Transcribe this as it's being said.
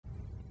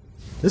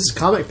This is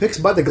Comic Picks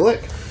by the Glick.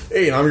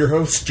 Hey, and I'm your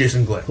host,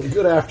 Jason Glick.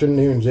 Good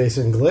afternoon,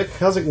 Jason Glick.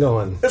 How's it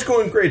going? It's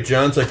going great,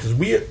 John. It's like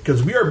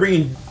because we are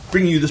bringing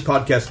you this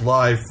podcast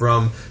live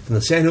from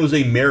the San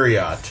Jose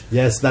Marriott.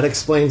 Yes, that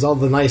explains all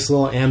the nice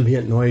little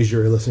ambient noise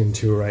you're listening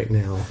to right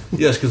now.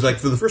 Yes, because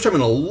for the first time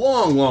in a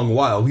long, long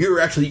while, we are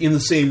actually in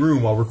the same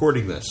room while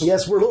recording this.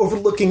 Yes, we're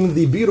overlooking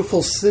the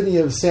beautiful city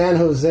of San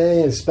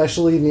Jose,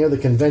 especially near the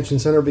convention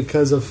center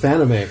because of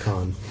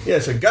FanimeCon.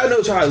 Yes, and God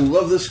knows how I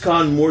love this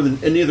con more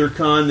than any other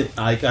con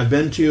I've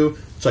been to.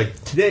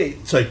 Today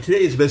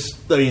is best.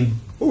 I mean,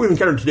 what we've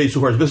encountered today so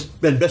far has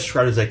been best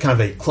described as kind of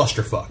a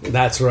clusterfuck.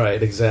 That's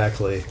right,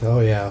 exactly. Oh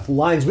yeah,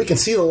 lines. We can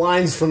see the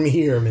lines from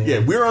here, man.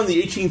 Yeah, we're on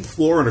the 18th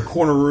floor in a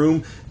corner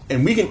room,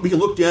 and we can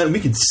look down and we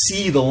can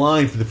see the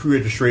line for the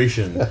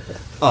pre-registration,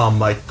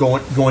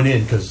 going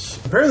in, because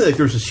apparently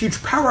there was this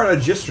huge power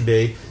outage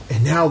yesterday,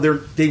 and now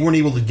they weren't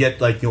able to get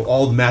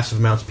all the massive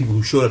amounts of people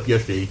who showed up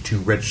yesterday to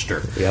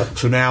register. Yep.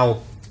 So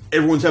now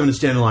everyone's having to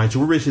stand in line,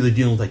 so we're basically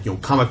dealing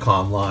with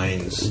Comic-Con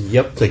lines.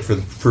 Yep.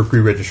 For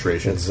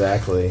pre-registration.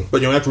 Exactly.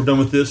 But after we're done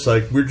with this,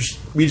 I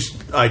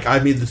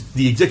made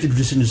the executive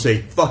decision to say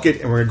fuck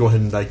it, and we're gonna go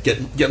ahead and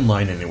get in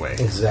line anyway.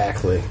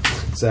 Exactly.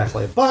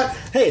 But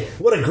hey,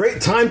 what a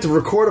great time to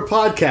record a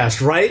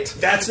podcast, right?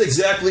 That's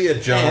exactly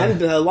it, John.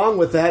 And along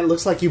with that, it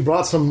looks like you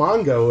brought some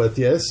manga with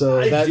you,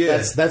 so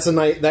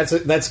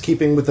that's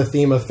keeping with the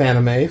theme of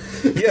Fanime.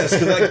 Yes,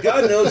 because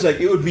God knows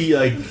it would be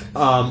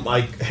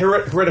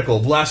heretical,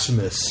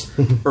 blasphemous,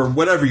 or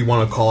whatever you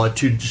want to call it,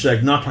 to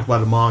just not talk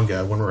about a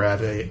manga when we're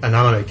at an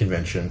anime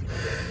convention.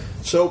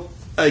 So,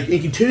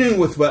 in continuing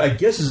with what I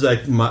guess is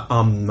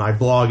my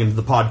blog and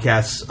the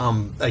podcast's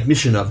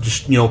mission of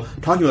just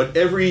talking about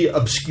every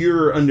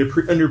obscure,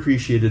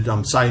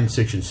 underappreciated science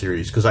fiction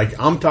series, because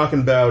I'm talking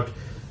about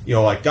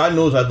God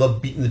knows I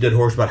love beating the dead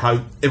horse about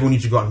how everyone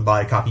needs to go out and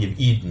buy a copy of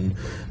Eden.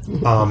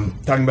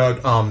 Talking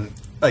about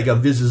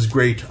Viz's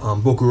great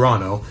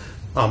Bokurano.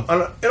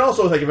 And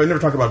also, if I've never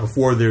talked about it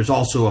before, there's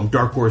also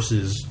Dark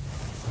Horse's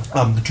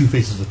The Two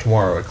Faces of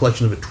Tomorrow, a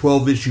collection of a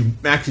 12-issue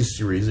maxi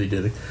series they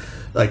did,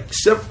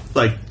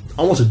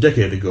 almost a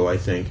decade ago, I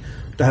think,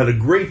 that had a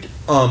great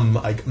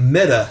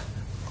meta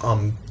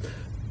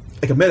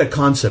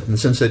concept in the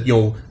sense that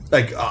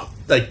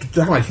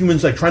talking about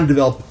humans trying to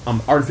develop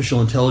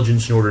artificial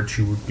intelligence in order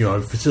to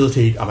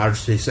facilitate outer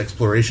space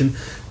exploration,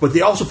 but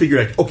they also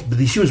figured but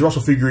these humans are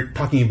also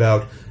talking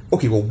about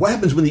what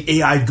happens when the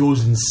AI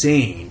goes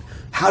insane?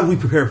 How do we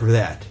prepare for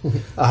that?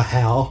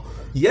 How?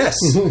 Yes.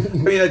 I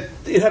mean,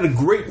 it had a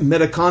great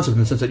meta concept in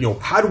the sense that,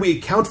 how do we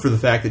account for the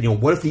fact that,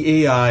 what if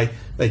the AI,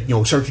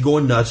 starts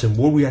going nuts, and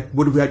what do we have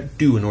to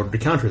do in order to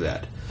counter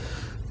that?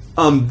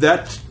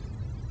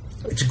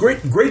 It's a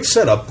great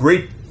setup,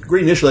 great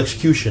initial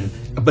execution,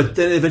 but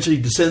then it eventually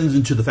descends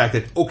into the fact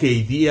that,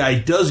 the AI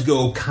does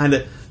go kind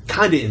of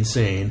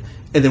insane,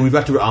 and then we've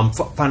got to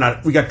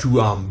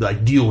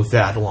deal with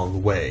that along the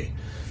way.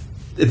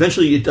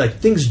 Eventually,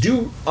 things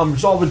do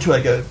resolve into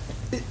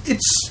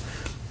it's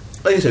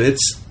like I said,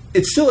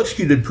 it's still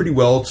executed pretty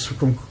well. It's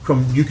from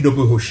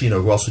Yukinobu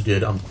Hoshino, who also did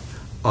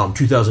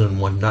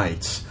 2001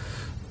 Nights.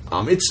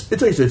 It's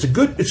like I said, it's a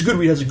good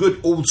read. It has a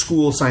good old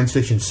school science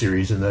fiction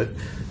series, and the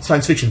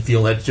science fiction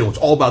feel that it's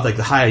all about the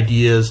high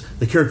ideas.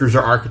 The characters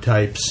are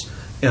archetypes,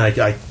 and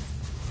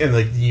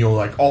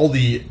all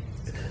the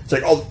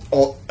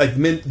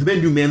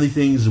men do manly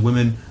things. The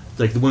women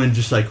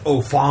just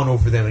fawn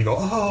over them and go,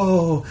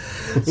 oh.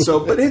 So,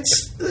 but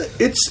it's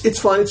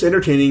fun, it's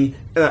entertaining,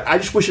 and I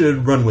just wish it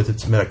had run with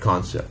its meta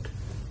concept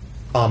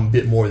a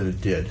bit more than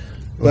it did.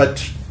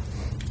 But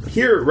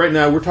here, right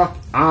now,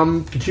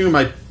 I'm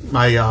continuing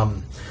my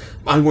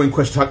ongoing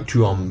quest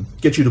to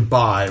get you to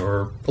buy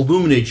or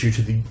illuminate you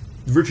to the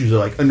virtues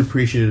of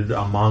underappreciated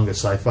manga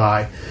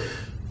sci-fi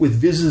with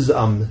Viz's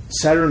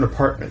Saturn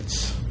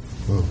Apartments.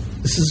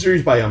 This is a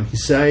series by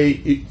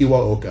Hisai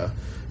Iwaoka.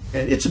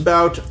 And it's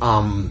about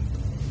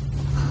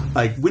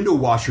window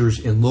washers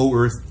in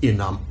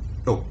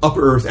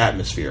upper Earth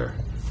atmosphere,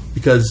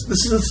 because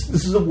this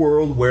is a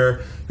world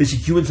where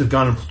basically humans have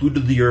gone and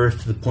polluted the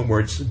Earth to the point where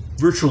it's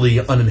virtually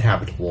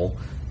uninhabitable,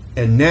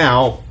 and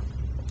now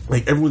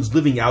everyone's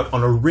living out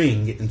on a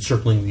ring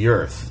encircling the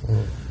Earth.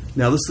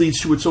 Now this leads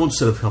to its own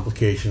set of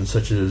complications,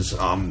 such as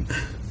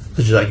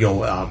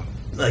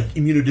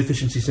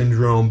immunodeficiency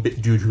syndrome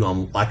due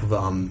to lack of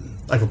a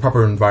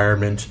proper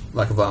environment,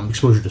 lack of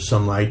exposure to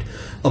sunlight,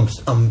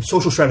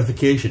 social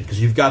stratification,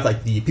 because you've got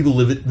the people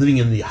living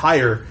in the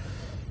higher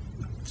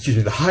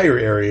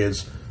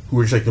areas who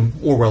are just the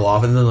more well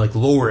off, and then the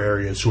lower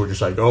areas who are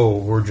just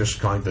we're just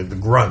kind of the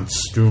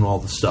grunts doing all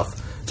the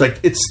stuff.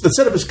 It's the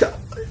setup is.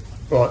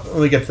 Well,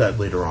 let me get to that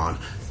later on.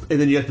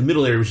 And then you have the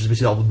middle area, which is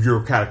basically all the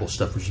bureaucratical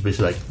stuff, which is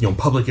basically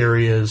public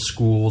areas,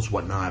 schools,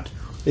 whatnot.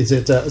 Is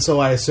it? So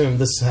I assume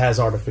this has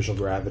artificial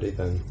gravity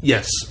then.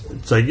 Yes,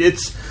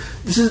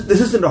 this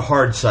isn't a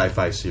hard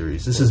sci-fi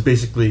series. This is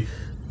basically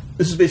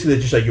just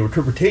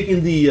we're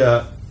taking the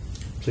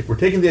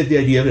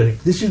idea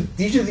of these are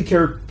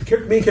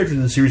the main characters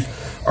in the series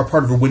are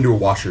part of a window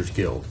washers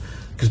guild,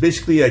 because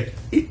basically,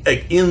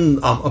 like in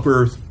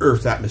upper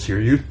Earth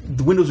atmosphere,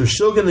 the windows are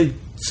still going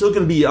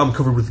to be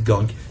covered with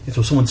gunk, and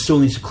so someone still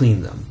needs to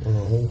clean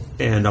them.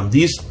 And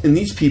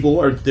these people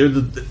are they're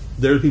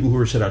the people who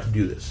are set out to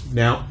do this.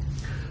 Now,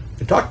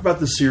 I talked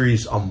about this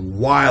series a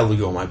while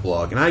ago on my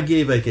blog, and I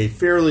gave like a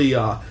fairly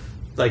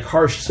like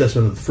harsh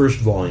assessment of the first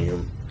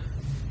volume,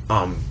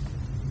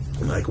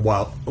 like a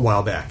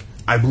while back.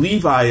 I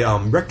believe I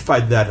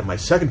rectified that in my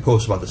second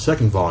post about the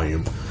second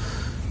volume.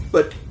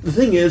 But the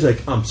thing is,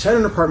 like,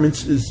 Saturn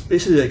Apartments is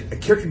basically like a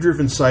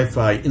character-driven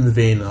sci-fi in the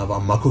vein of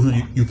Makoto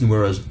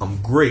Yukimura's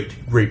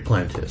Great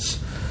Plantis,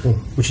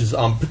 which is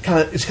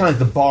kind of like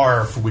the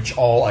bar for which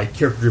all like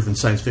character-driven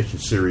science fiction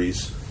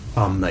series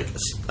like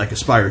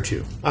aspire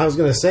to. I was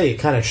going to say it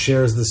kind of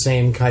shares the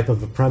same type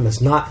of a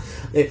premise.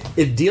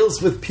 It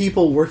deals with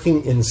people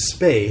working in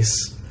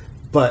space,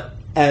 but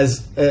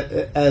as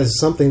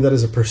something that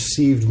is a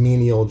perceived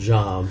menial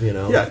job,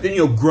 Yeah,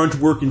 then grunt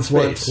work in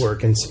space. Grunt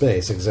work in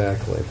space,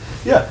 exactly.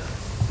 Yeah,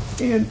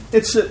 and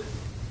and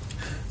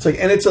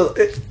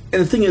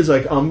the thing is,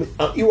 like,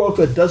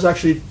 Iwaka does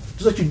actually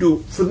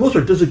do, for the most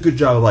part, does a good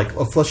job of like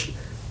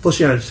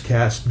fleshing out its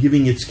cast,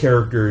 giving its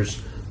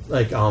characters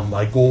like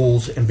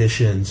goals,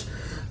 ambitions,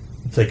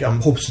 it's like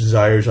hopes,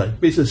 desires, like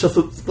basically stuff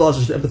that allows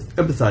us to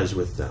empathize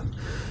with them.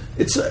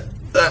 It's I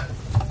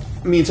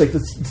mean, it's like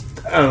this,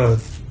 I don't know.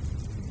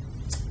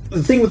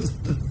 The thing with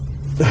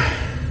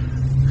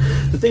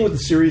the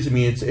series, I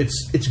mean,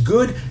 it's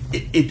good.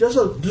 It does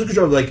a good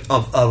job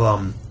of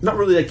not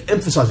really like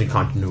emphasizing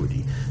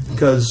continuity,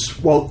 because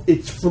while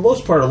it's for the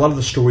most part a lot of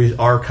the stories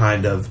are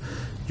kind of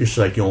just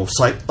like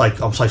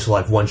slice of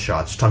life one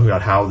shots talking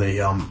about how they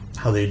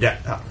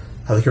adapt,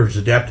 how the characters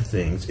adapt to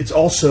things. It's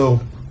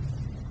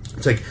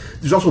like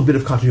there's also a bit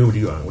of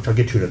continuity going on, which I'll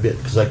get to in a bit,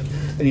 because I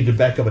need to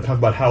back up and talk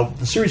about how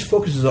the series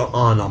focuses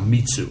on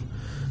Mitsu.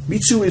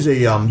 Mitsu is a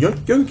young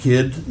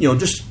kid,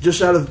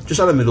 just out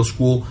of middle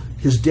school.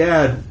 His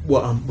dad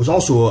was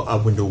also a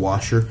window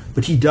washer,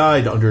 but he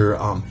died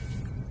or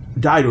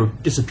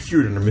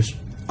disappeared under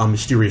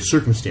mysterious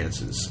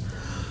circumstances.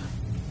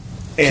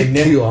 And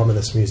cue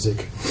ominous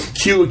music.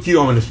 Cue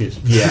ominous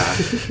music. Yeah,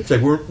 it's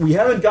like we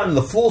haven't gotten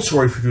the full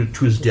story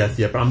to his death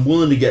yet, but I'm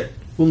willing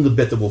to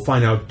bet that we'll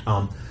find out.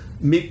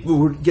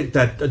 We'll get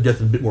that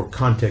death in a bit more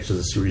context as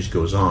the series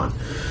goes on.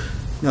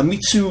 Now,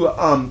 Mitsu,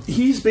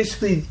 he's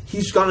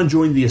gone and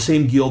joined the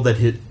same guild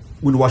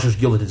Window Washers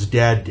Guild that his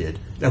dad did.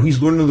 Now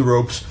he's learning the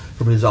ropes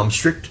from his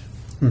strict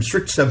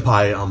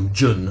senpai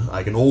Jun,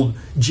 like an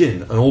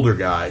older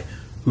guy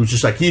who's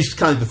just like, he's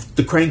kind of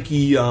the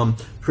cranky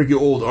old.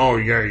 Oh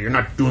yeah, you're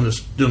not doing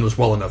this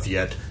well enough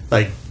yet.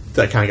 Like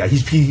that kind of guy.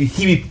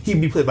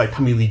 He'd be played by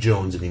Tommy Lee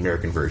Jones in the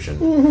American version.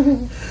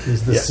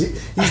 He's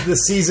the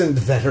seasoned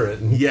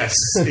veteran. Yes,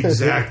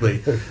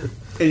 exactly.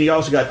 And you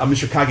also got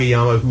Mr.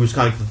 Kageyama, who was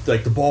kind of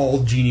like the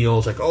bald genial.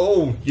 It's like,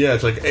 oh yeah,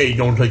 it's like, hey,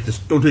 don't take this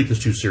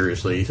too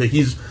seriously.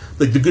 He's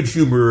like the good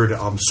humored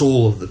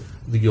soul of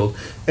the guild.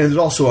 And there's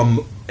also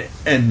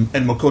and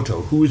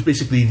Makoto, who is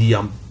basically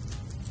the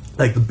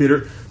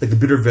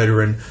bitter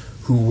veteran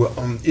who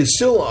is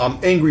still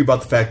angry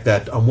about the fact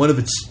that one of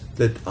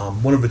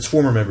its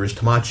former members,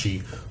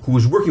 Tamachi, who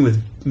was working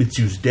with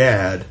Mitsu's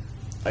dad,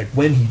 like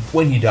when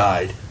he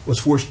died, was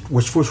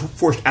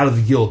forced out of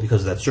the guild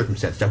because of that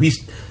circumstance. Now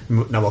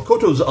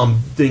Makoto's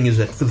thing is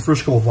that for the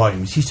first couple of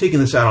volumes, he's taking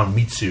this out on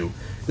Mitsu in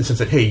the sense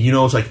that, hey,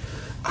 it's like,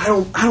 I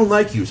don't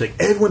like you. It's like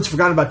everyone's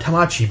forgotten about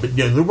Tamachi, but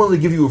they're willing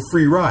to give you a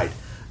free ride,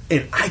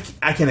 and I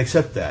can't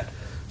accept that.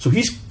 So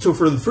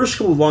for the first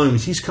couple of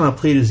volumes, he's kind of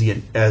played as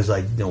the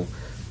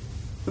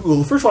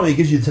first volume, he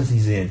gives you the sense that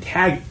he's the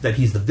antagonist, that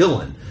he's the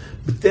villain,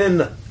 but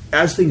then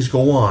as things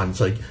go on, it's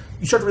like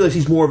you start to realize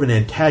he's more of an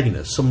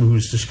antagonist, someone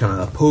who's just kind of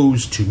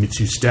opposed to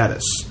Mitsu's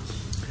status.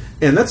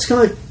 And that's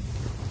kind of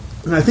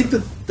and I think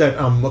that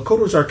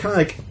Makoto's are kind of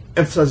like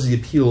emphasizes the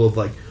appeal of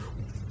like,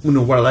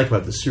 what I like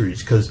about this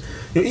series, because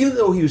even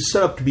though he was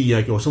set up to be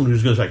like someone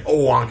who's going to say,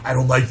 oh, I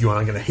don't like you and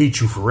I'm going to hate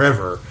you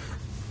forever,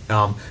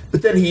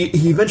 but then we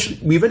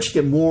eventually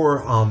get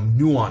more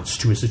nuance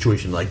to his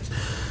situation. Like,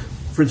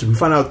 for instance, we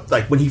find out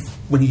like when he's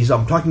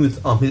talking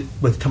with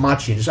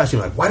Tamachi and just asking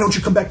him like, why don't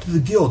you come back to the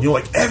guild?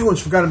 Like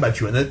everyone's forgotten about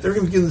you, and they're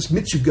going to give this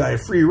Mitsu guy a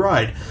free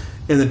ride.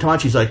 And then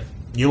Tamachi's like,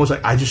 it's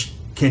like, I just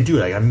can't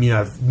do it. I mean,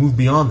 I've moved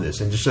beyond this,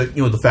 and just like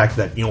the fact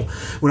that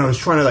when I was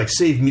trying to like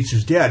save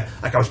Mitsu's dad,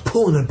 like I was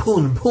pulling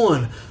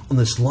on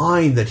this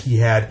line that he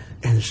had,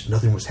 and just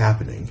nothing was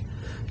happening.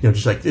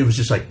 Just like it was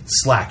just like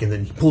slack, and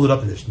then he pulled it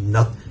up, and there's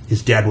nothing.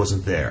 His dad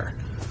wasn't there.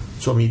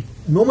 So I mean,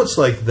 moments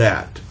like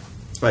that,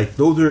 like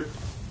those are.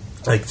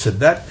 Like I said,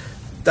 that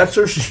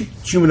sort of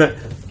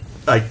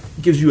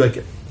gives you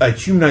like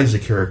humanizes the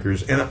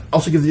characters, and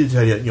also gives you the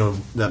idea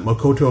that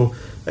Makoto,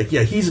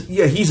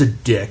 he's a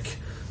dick,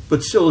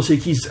 but still it's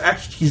like he's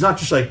not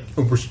just like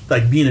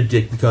being a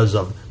dick because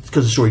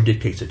the story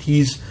dictates it.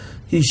 He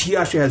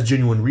actually has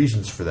genuine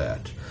reasons for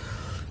that,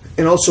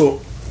 and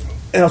also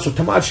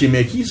Tamachi,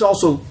 he's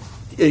also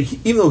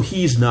even though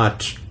he's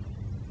not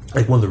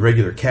like one of the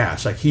regular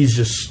cast, like he's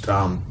just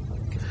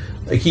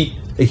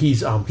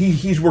He's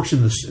works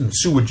in the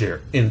sewage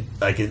air in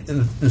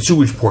the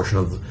sewage portion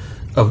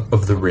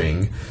of the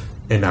ring,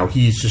 and now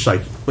he's just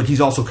like, but he's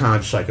also kind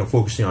of just like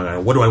focusing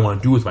on what do I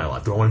want to do with my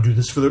life? Do I want to do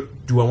this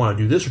do I want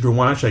to do this, or do I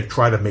want to actually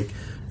try to make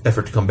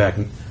effort to come back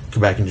and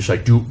just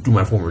like do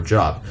my former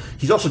job?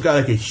 He's also got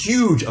like a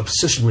huge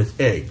obsession with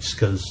eggs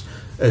because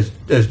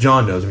as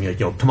John knows, I mean, like,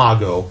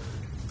 tamago,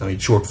 I mean,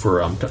 short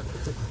for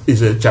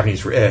is a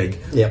Japanese for egg.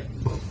 Yep.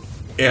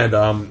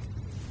 And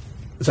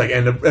it's like,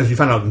 and as you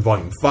find out in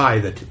Volume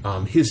 5, that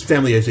his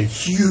family has a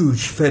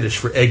huge fetish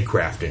for egg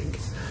crafting.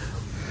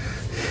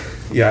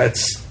 Yeah,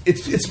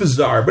 it's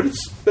bizarre, but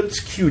it's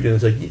cute, and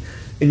it's like,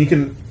 and you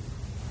can,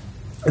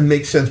 it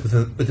makes sense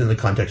within the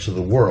context of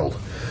the world.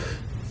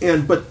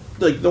 But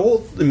like the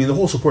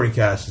whole supporting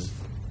cast is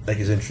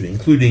interesting,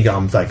 including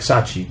like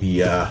Sachi,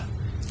 the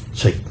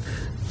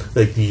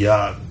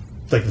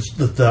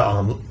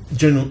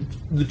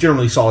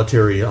generally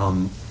solitary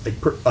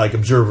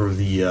observer of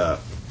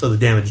the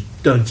damage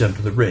done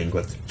to the ring,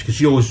 but because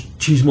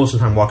she's most of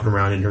the time walking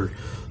around in her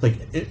like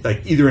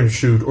either in a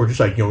suit or just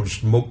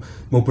just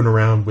moping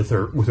around with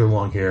her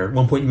long hair. At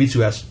one point,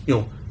 Mitsu asks,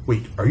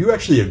 "Wait, are you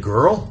actually a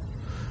girl?"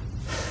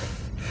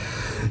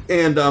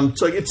 And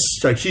it's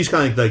like she's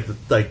kind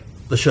of like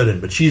the shut-in,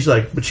 but she's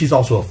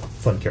also a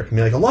fun character. I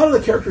mean, like a lot of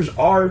the characters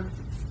are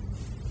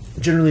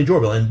generally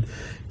enjoyable, and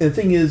the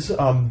thing is,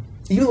 even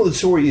though the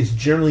story is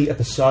generally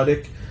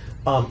episodic,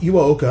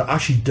 Iwaoka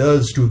actually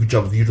does do a good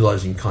job of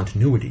utilizing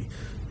continuity,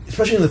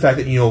 especially in the fact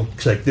that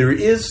cause, like there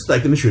is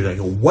like the mystery, like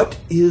what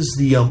is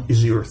the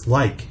Earth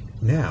like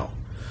now?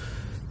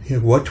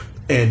 What?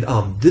 And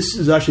this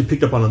is actually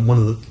picked up on one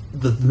of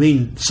the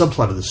main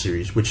subplot of the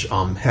series, which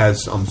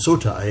has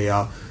Sota,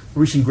 a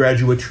recent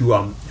graduate who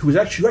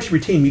actually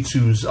retained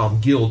Mitsu's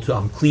guild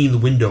to clean the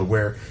window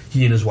where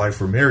he and his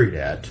wife were married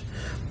at.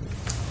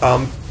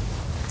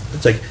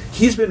 It's like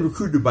he's been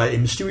recruited by a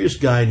mysterious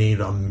guy named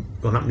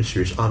not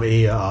mysterious,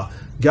 a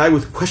guy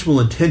with questionable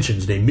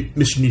intentions named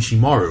Mr.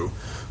 Nishimaru,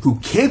 who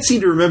can't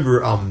seem to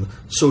remember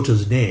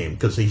Sota's name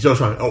because he's always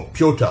trying,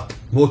 Pyota,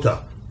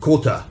 Mota,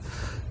 Kota.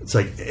 It's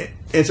like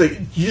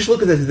you just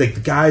look at that, like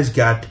the guy's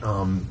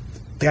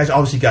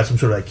obviously got some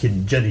sort of like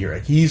hidden agenda here.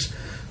 Like it's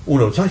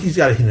not he's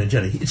got a hidden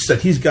agenda. It's like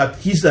he's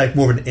like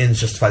more of an ends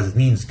justifies the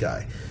means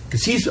guy,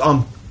 because he's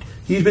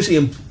basically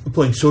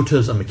employing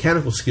Sota's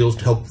mechanical skills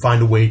to help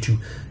find a way to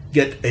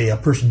get a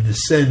person to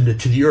descend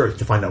to the Earth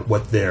to find out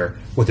what they're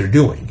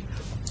doing.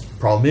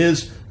 Problem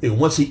is,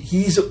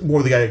 he's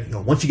more of the guy.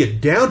 Once you get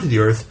down to the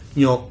Earth,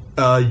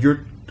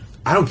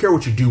 I don't care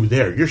what you do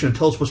there. You're just going to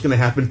tell us what's going to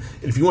happen,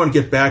 and if you want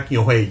to get back,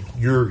 hey,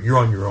 you're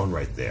on your own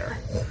right there.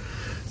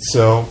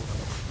 So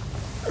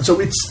it's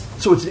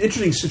an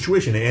interesting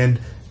situation, and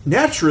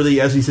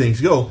naturally, as these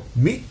things go,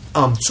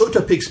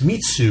 Sota picks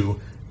Mitsu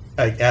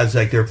as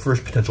like their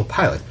first potential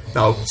pilot.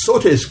 Now,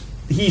 Sota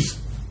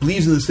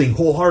believes in this thing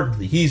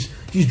wholeheartedly. He's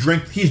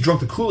drunk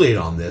the Kool-Aid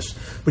on this,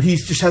 but he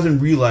just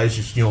hasn't realized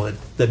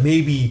that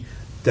maybe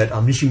that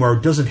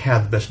Nishimaru doesn't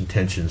have the best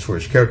intentions for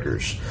his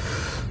characters.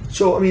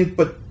 So I mean,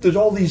 but there are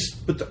all these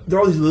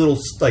little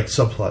like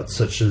subplots,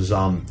 such as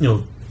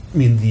the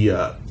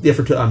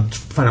effort to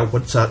find out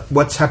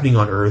what's happening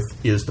on Earth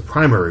is the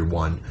primary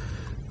one,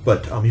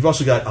 but you've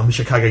also got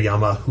Mr.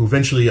 Kageyama, who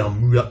eventually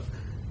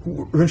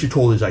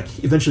told is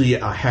like eventually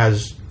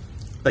has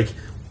like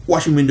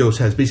washing windows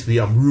has basically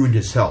ruined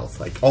his health.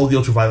 Like all the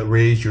ultraviolet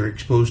rays you're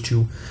exposed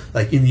to,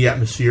 like in the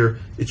atmosphere,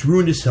 it's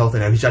ruined his health,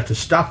 and he's got to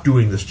stop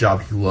doing this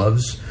job he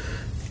loves,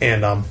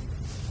 and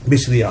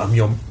basically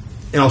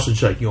and also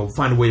just like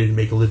find a way to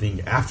make a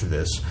living after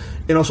this.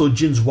 And also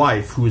Jin's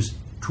wife, who was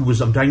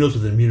diagnosed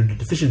with an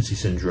immunodeficiency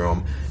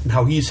syndrome, and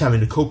how he's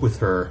having to cope with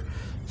her,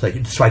 like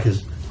despite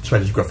his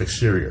gruff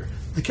exterior.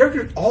 The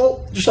character,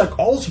 all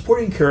the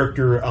supporting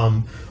character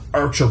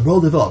arcs are well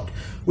developed,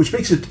 which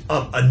makes it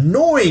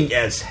annoying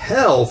as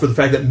hell for the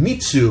fact that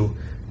Mitsu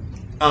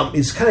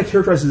is kind of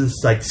characterized as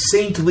this like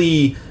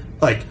saintly,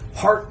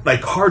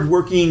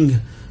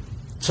 hardworking,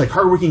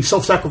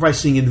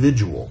 self-sacrificing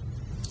individual.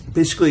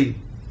 Basically,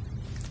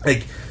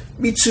 like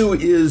Mitsu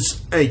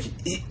is like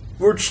a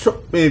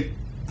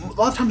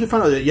lot of times we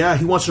find out that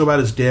he wants to know about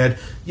his dad,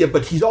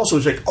 but he's also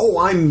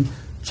I'm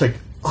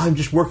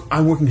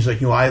working because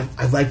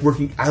I like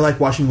working, I like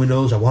washing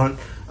windows,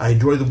 I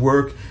enjoy the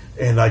work,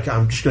 and like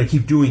I'm just going to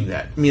keep doing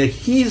that. I mean, like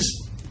he's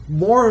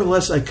more or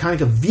less like kind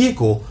of a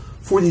vehicle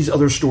for these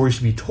other stories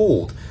to be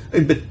told,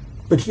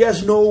 but he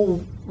has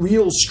no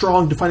real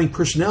strong defining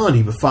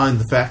personality beside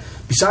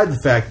the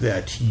fact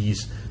that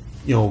he's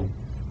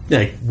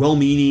like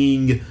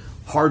well-meaning,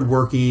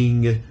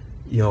 hardworking,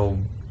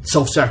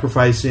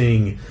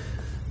 self-sacrificing.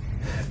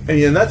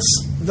 And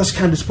that's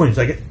kind of disappointing.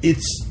 Like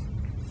it's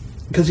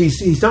because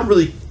he's not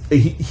really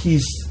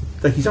he's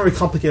not really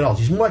complicated at all.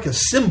 He's more like a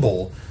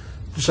symbol,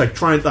 just like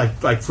trying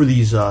like for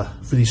these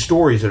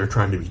stories that are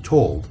trying to be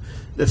told.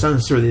 That's not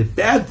necessarily a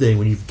bad thing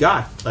when you've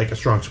got like a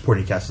strong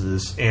supporting cast of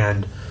this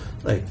and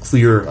like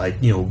clear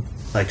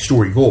like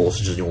story goals,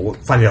 such as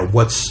finding out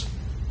what's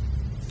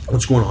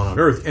going on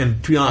Earth.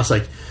 And to be honest,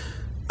 like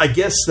I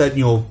guess that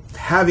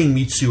having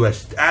Mitsu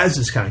as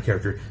this kind of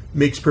character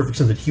makes perfect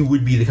sense that he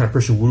would be the kind of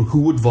person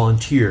who would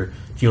volunteer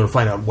to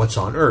find out what's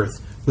on Earth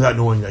without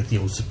knowing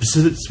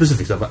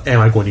specifics of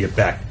am I going to get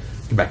back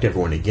to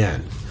everyone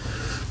again.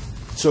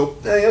 So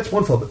that's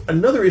one flaw. But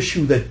another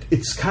issue that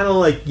it's kind of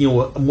like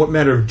what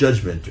matter of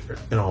judgment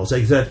and all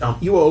is that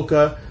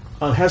Iwaoka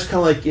has kind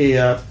of like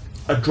a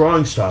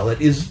drawing style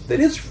that is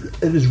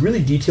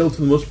really detailed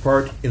for the most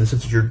part, in the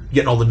sense that you're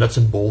getting all the nuts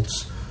and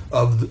bolts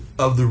of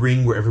the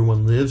ring where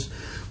everyone lives.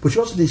 But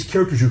you also have these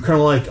characters who are kind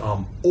of like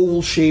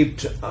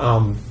oval-shaped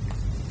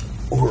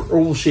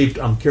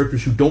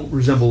characters who don't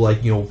resemble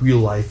like real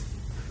life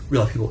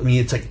people. I mean,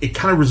 it's like it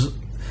kind of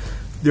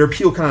their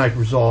appeal kind of like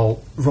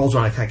revolves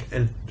around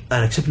an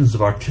acceptance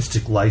of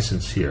artistic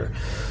license here.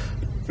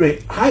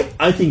 Right?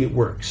 I think it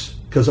works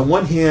because on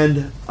one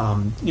hand,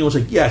 it's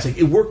like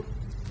it worked.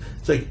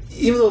 It's like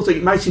even though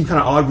it might seem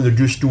kind of odd when they're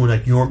just doing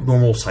like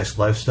normal slice of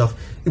life stuff,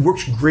 it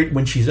works great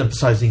when she's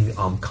emphasizing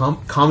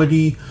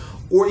comedy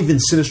or even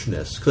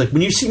sinisterness. Because like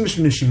when you see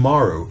Mr.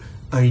 Nishimaru,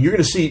 I mean, you're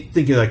going to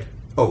think you're like,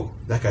 oh,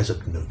 that guy's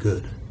up to no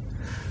good.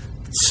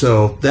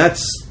 So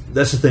that's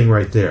the thing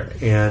right there,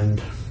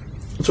 and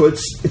so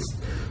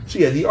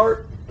the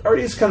art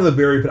is kind of the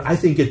barrier, but I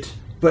think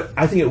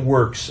it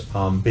works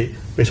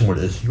based on what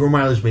it is. Your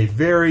mileage may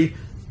vary,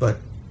 but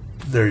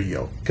there you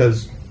go.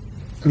 Because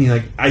I mean,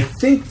 like I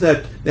think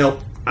that now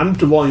I'm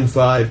to volume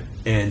 5,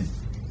 and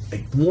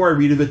like the more I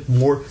read of it,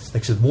 more like I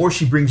said, the more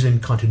she brings in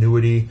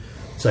continuity.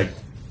 It's like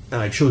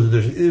and it shows that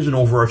there's an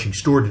overarching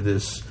story to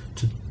this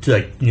to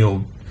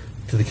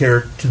the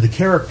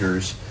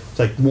characters. It's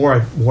like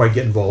more I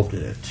get involved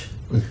in it.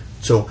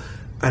 So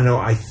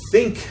I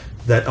think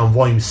that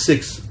volume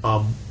 6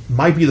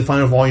 might be the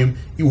final volume.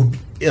 It would be,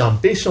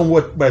 based on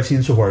what I've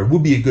seen so far, it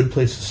would be a good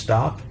place to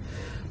stop.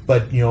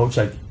 But it's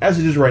like as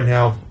it is right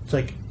now, it's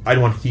like I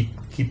don't want to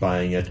keep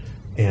buying it.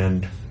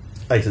 And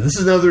like I said, this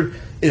is another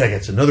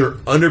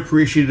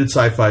underappreciated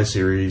sci-fi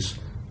series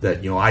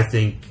that I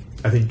think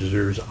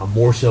deserves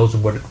more sales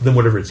than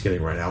whatever it's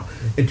getting right now.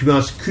 And to be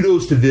honest,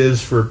 kudos to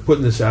Viz for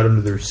putting this out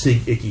under their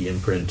Sig Icky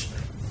imprint.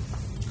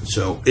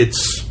 So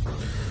it's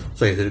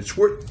like I said, it's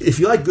worth. If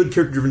you like good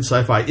character-driven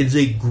sci-fi, it is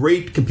a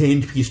great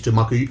companion piece to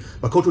Makoto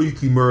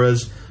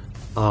Yukimura's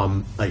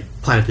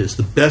Planetus,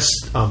 the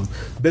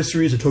best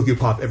series that Tokyo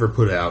Pop ever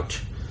put out.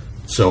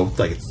 So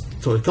it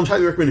comes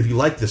highly recommended if you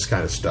like this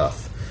kind of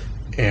stuff.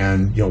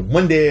 And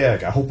one day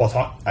I hope I'll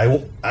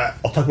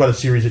talk about a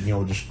series that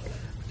just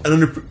a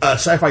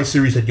sci-fi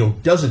series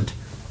that doesn't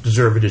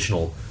deserve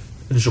additional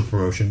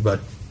promotion. But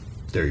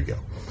there you go.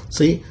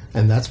 See,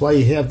 and that's why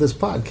you have this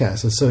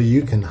podcast, is so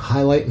you can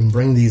highlight and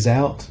bring these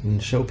out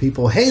and show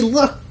people, hey,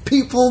 look,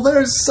 people,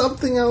 there's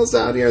something else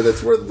out here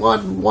that's worth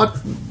what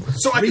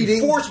so reading. I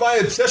can force my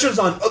obsessions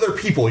on other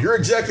people. You're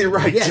exactly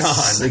right,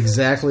 yes, John.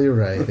 Exactly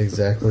right.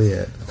 Exactly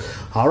it.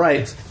 All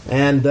right.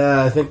 And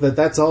I think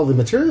that's all the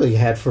material you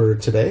had for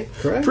today,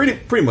 correct?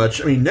 Pretty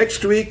much. I mean,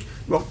 next week,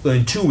 well,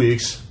 in 2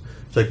 weeks,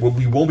 it's like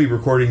we won't be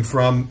recording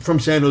from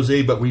San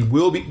Jose, but I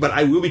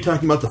will be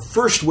talking about the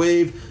first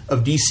wave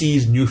of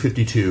DC's New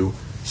 52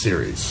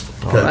 series.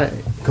 All right,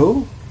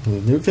 cool.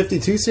 New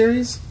 52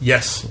 series.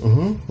 Yes.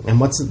 Mm-hmm. And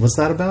what's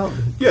that about?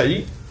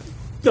 Yeah.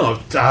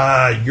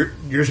 You're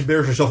just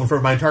embarrassing yourself in front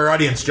of my entire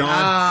audience, John.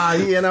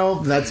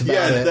 That's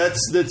about it.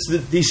 That's the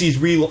DC's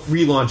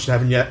relaunch that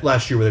happened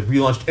last year, where they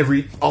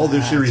relaunched all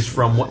their series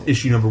from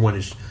issue number one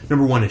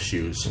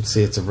issues.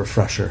 See, it's a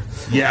refresher.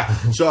 Yeah.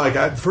 So I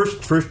got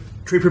first trade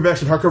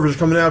paperbacks and hardcovers are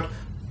coming out.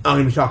 I'm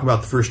going to be talking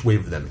about the first wave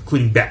of them,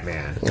 including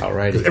Batman. All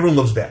right. Because everyone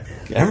loves Batman.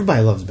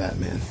 Everybody loves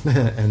Batman.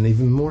 And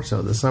even more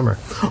so this summer.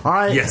 All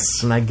right.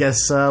 Yes. And I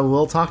guess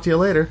we'll talk to you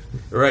later.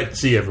 All right.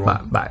 See you,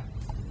 everyone. Bye.